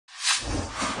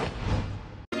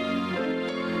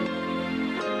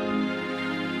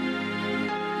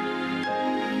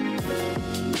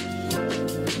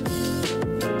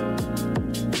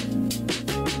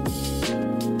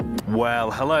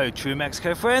Well, hello true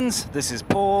Mexico friends, this is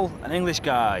Paul, an English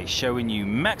guy, showing you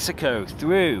Mexico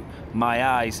through my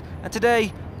eyes, and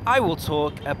today I will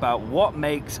talk about what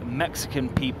makes Mexican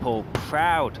people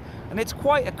proud. And it's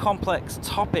quite a complex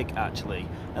topic actually,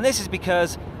 and this is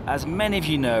because, as many of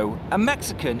you know, a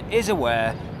Mexican is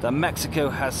aware that Mexico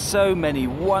has so many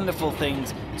wonderful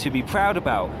things to be proud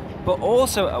about, but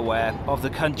also aware of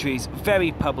the country's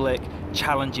very public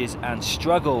challenges and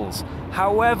struggles.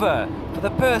 However, for the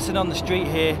person on the street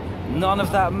here, none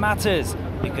of that matters,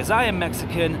 because I am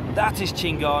Mexican, that is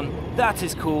chingon, that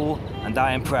is cool, and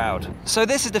I am proud. So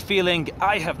this is the feeling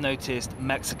I have noticed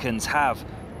Mexicans have.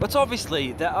 But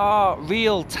obviously there are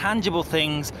real tangible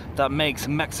things that makes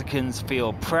Mexicans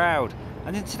feel proud.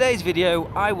 And in today's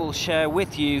video, I will share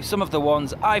with you some of the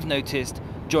ones I've noticed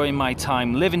during my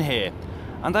time living here.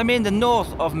 And I'm in the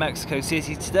north of Mexico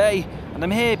City today, and I'm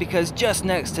here because just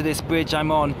next to this bridge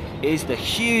I'm on is the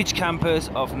huge campus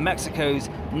of Mexico's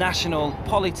National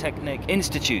Polytechnic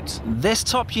Institute. This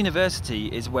top university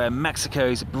is where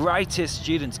Mexico's brightest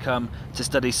students come to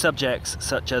study subjects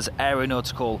such as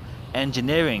aeronautical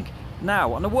engineering.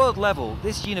 Now, on a world level,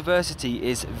 this university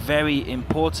is very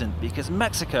important because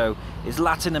Mexico is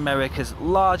Latin America's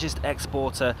largest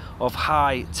exporter of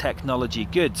high technology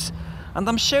goods. And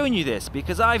I'm showing you this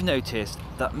because I've noticed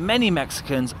that many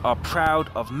Mexicans are proud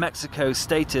of Mexico's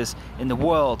status in the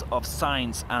world of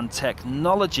science and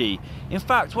technology. In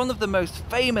fact, one of the most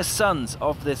famous sons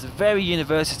of this very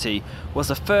university was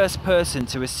the first person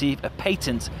to receive a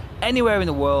patent anywhere in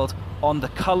the world on the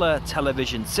color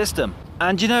television system.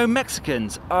 And you know,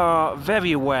 Mexicans are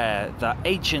very aware that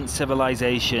ancient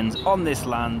civilizations on this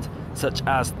land, such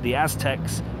as the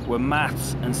Aztecs, were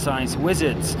maths and science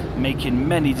wizards, making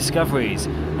many discoveries.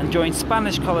 And during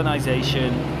Spanish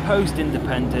colonization,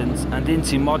 post-independence and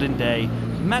into modern day,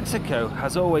 Mexico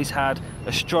has always had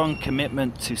a strong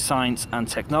commitment to science and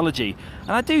technology.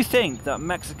 And I do think that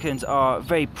Mexicans are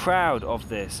very proud of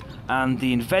this and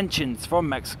the inventions from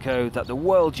Mexico that the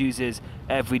world uses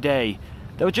every day.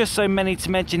 There were just so many to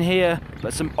mention here,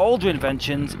 but some older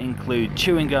inventions include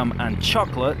chewing gum and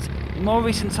chocolate. In more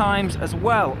recent times, as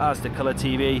well as the color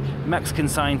TV, Mexican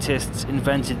scientists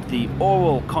invented the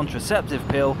oral contraceptive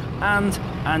pill and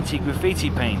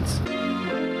anti-graffiti paints.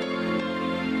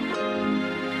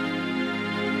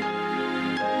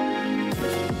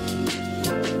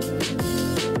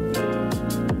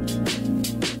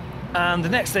 And the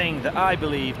next thing that I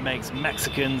believe makes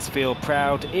Mexicans feel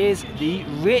proud is the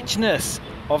richness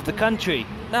of the country.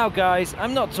 Now guys,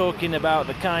 I'm not talking about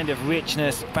the kind of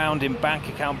richness found in bank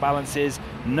account balances.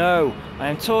 No, I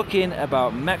am talking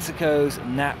about Mexico's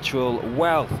natural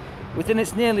wealth. Within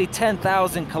its nearly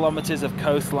 10,000 kilometers of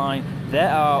coastline, there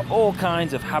are all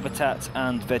kinds of habitats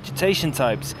and vegetation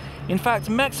types. In fact,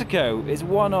 Mexico is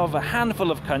one of a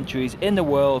handful of countries in the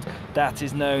world that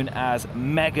is known as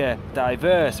mega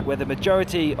diverse, where the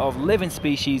majority of living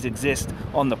species exist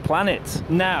on the planet.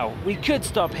 Now, we could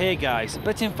stop here guys,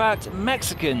 but in fact,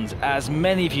 Mexicans, as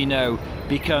many of you know,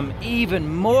 become even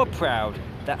more proud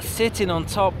that sitting on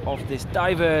top of this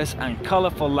diverse and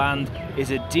colourful land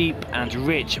is a deep and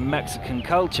rich Mexican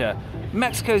culture.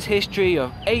 Mexico's history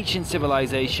of ancient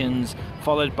civilizations,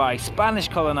 followed by Spanish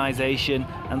colonization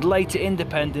and later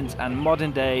independence and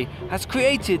modern day, has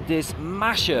created this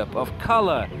mashup of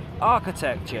colour,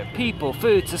 architecture, people,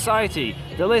 food, society,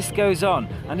 the list goes on.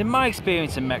 And in my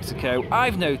experience in Mexico,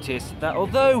 I've noticed that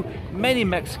although many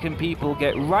Mexican people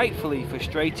get rightfully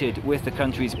frustrated with the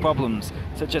country's problems,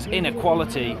 such as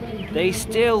inequality, they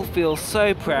still feel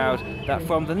so proud that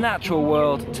from the natural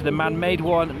world to the man-made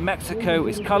one, Mexico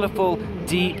is colourful,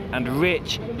 deep and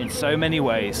rich in so many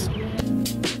ways.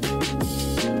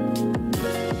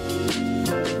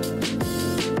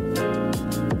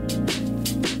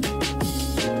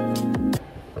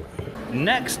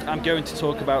 Next, I'm going to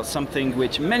talk about something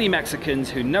which many Mexicans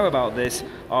who know about this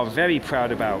are very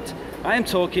proud about. I am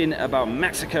talking about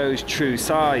Mexico's true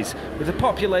size. With a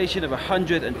population of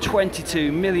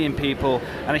 122 million people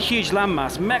and a huge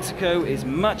landmass, Mexico is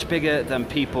much bigger than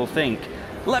people think.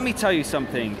 Let me tell you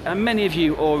something, and many of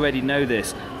you already know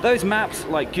this. Those maps,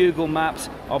 like Google Maps,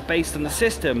 are based on the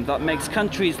system that makes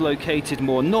countries located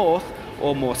more north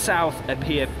or more south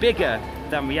appear bigger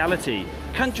than reality.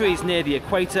 Countries near the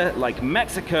equator, like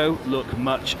Mexico, look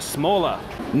much smaller.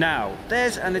 Now,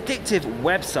 there's an addictive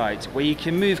website where you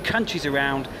can move countries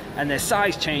around and their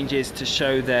size changes to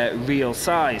show their real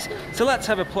size. So let's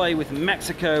have a play with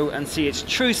Mexico and see its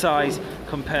true size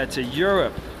compared to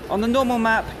Europe. On the normal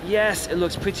map, yes, it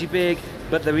looks pretty big,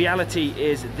 But the reality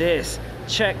is this.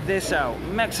 Check this out.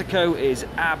 Mexico is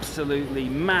absolutely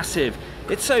massive.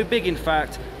 It's so big, in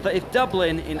fact, that if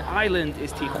Dublin in Ireland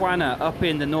is Tijuana up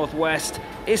in the northwest,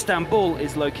 Istanbul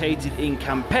is located in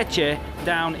Campeche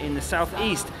down in the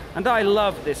southeast. And I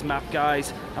love this map,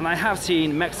 guys, and I have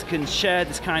seen Mexicans share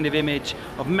this kind of image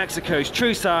of Mexico's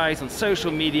true size on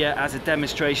social media as a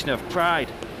demonstration of pride.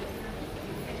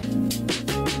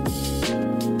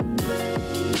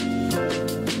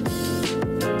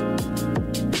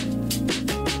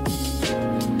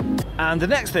 And the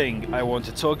next thing I want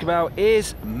to talk about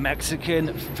is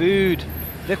Mexican food.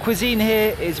 The cuisine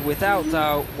here is without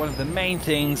doubt one of the main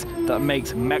things that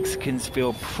makes Mexicans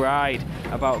feel pride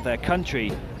about their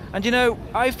country. And you know,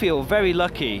 I feel very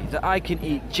lucky that I can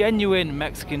eat genuine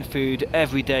Mexican food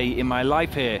every day in my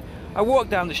life here. I walk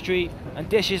down the street and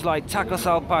dishes like tacos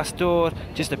al pastor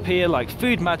just appear like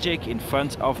food magic in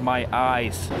front of my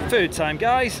eyes. Food time,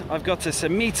 guys. I've got a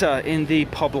semita in the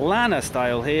poblana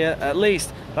style here, at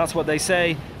least that's what they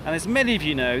say. And as many of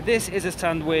you know, this is a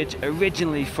sandwich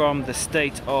originally from the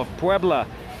state of Puebla.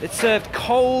 It's served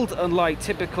cold, unlike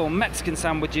typical Mexican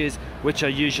sandwiches, which are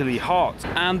usually hot.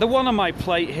 And the one on my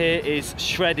plate here is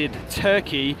shredded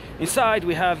turkey. Inside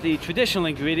we have the traditional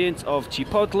ingredients of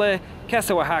chipotle,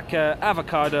 queso Oaxaca,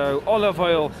 avocado, olive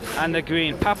oil, and the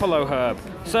green papalo herb.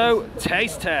 So,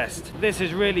 taste test. This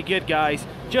is really good, guys.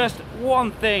 Just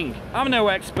one thing. I'm no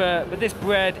expert, but this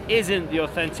bread isn't the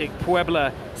authentic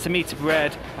Puebla semita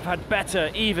bread. I've had better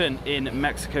even in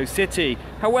Mexico City.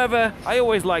 However, I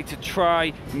always like to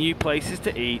try new places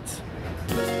to eat.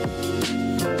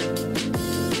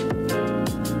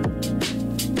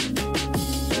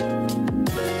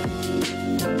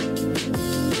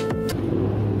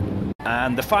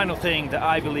 And the final thing that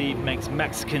I believe makes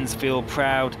Mexicans feel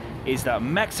proud is that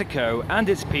Mexico and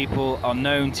its people are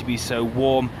known to be so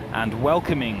warm and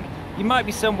welcoming. You might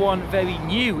be someone very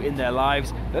new in their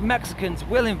lives, but Mexicans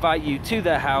will invite you to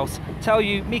their house, tell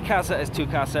you mi casa es tu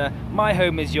casa, my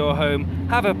home is your home,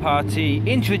 have a party,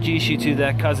 introduce you to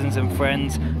their cousins and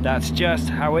friends. That's just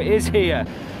how it is here.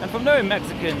 And from knowing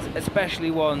Mexicans, especially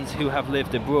ones who have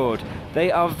lived abroad, they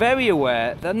are very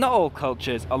aware that not all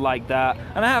cultures are like that.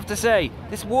 And I have to say,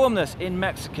 this warmness in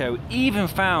Mexico, even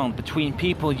found between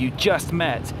people you just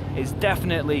met, is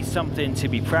definitely something to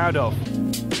be proud of.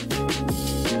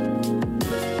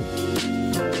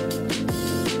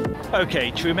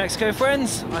 Okay, true Mexico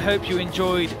friends, I hope you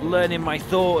enjoyed learning my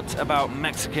thoughts about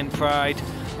Mexican pride.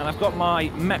 And I've got my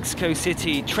Mexico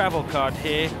City travel card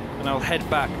here, and I'll head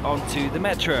back onto the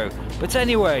metro. But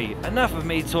anyway, enough of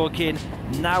me talking,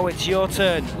 now it's your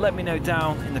turn. Let me know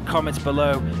down in the comments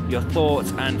below your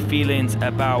thoughts and feelings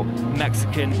about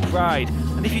Mexican pride.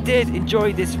 And if you did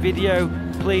enjoy this video,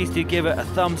 please do give it a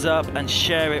thumbs up and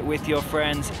share it with your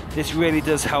friends. This really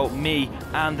does help me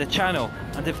and the channel.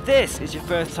 And if this is your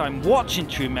first time watching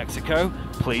True Mexico,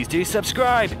 please do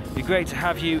subscribe. It'd be great to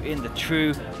have you in the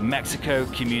True Mexico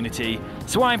community.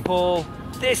 So I'm Paul,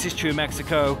 this is True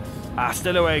Mexico.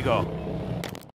 Hasta luego.